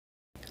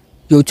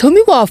Yo, tell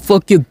me why I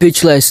fucked your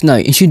bitch last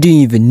night and she didn't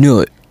even know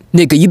it.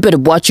 Nigga, you better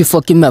watch your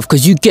fucking mouth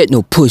cause you get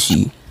no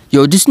pussy.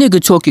 Yo, this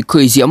nigga talking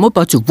crazy. I'm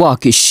about to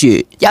rock his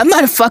shit. Y'all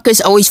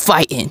motherfuckers always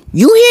fighting.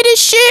 You hear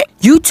this shit?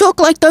 You talk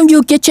like them,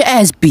 you'll get your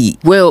ass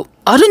beat. Well,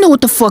 I don't know what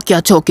the fuck y'all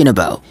talking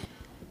about.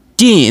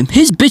 Damn,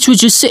 his bitch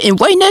was just sitting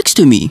right next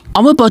to me.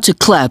 I'm about to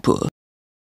clap her.